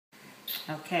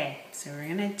Okay, so we're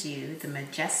gonna do the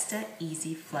Majesta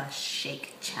Easy Flush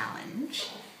Shake Challenge.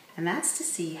 And that's to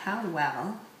see how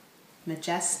well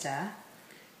Majesta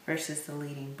versus the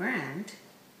leading brand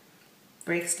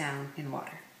breaks down in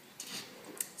water.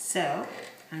 So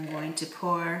I'm going to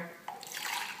pour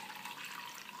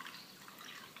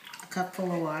a cup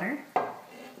full of water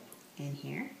in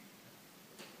here.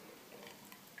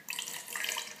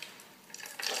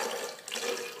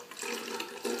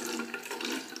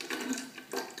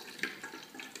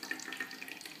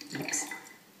 Oops,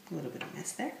 a little bit of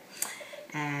mess there.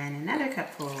 And another cup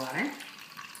full of water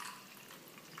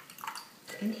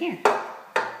in here.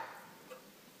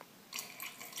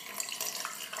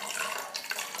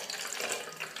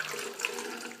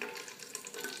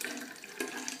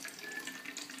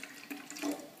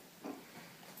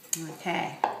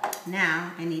 Okay,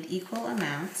 now I need equal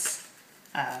amounts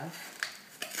of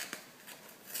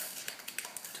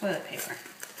toilet paper.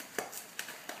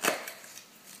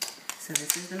 So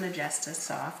this is the Majesta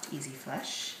Soft Easy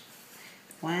Flush.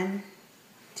 1,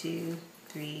 2,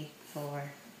 3,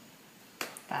 4,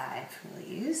 5 we'll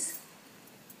use.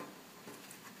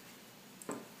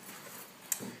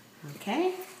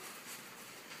 Okay.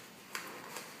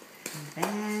 And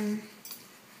then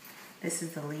this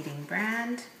is the leading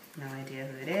brand. No idea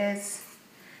who it is.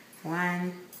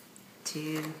 1,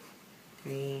 2,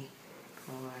 3,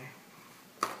 4,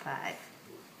 5.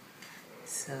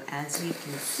 So as you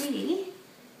can see,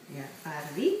 we got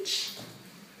 5 of each.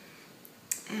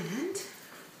 And I'm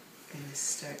going to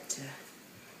start to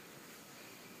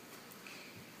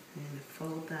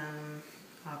fold them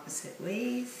opposite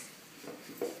ways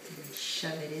and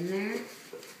shove it in there.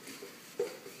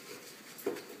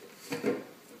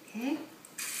 Okay.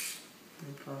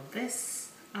 And fold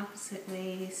this opposite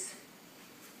ways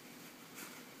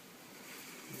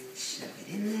and shove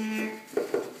it in there.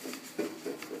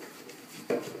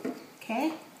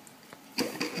 Okay.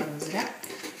 Close it up.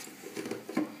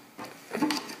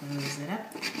 Close it up.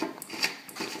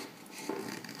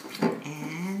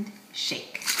 And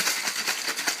shake.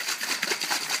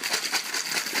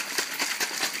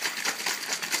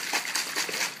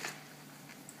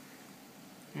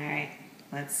 All right,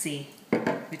 let's see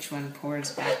which one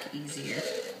pours back easier.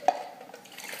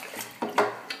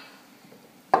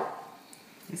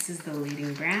 This is the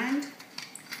leading brand.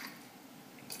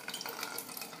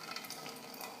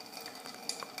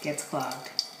 Gets clogged.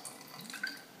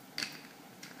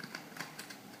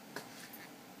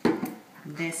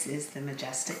 This is the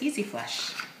Majesta Easy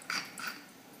Flush.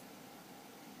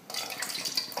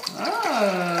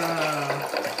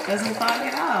 Oh, doesn't clog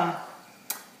at all.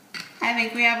 I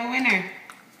think we have a winner.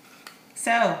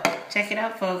 So, check it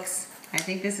out, folks. I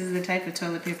think this is the type of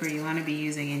toilet paper you want to be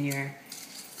using in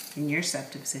your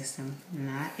septic system, and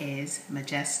that is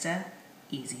Majesta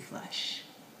Easy Flush.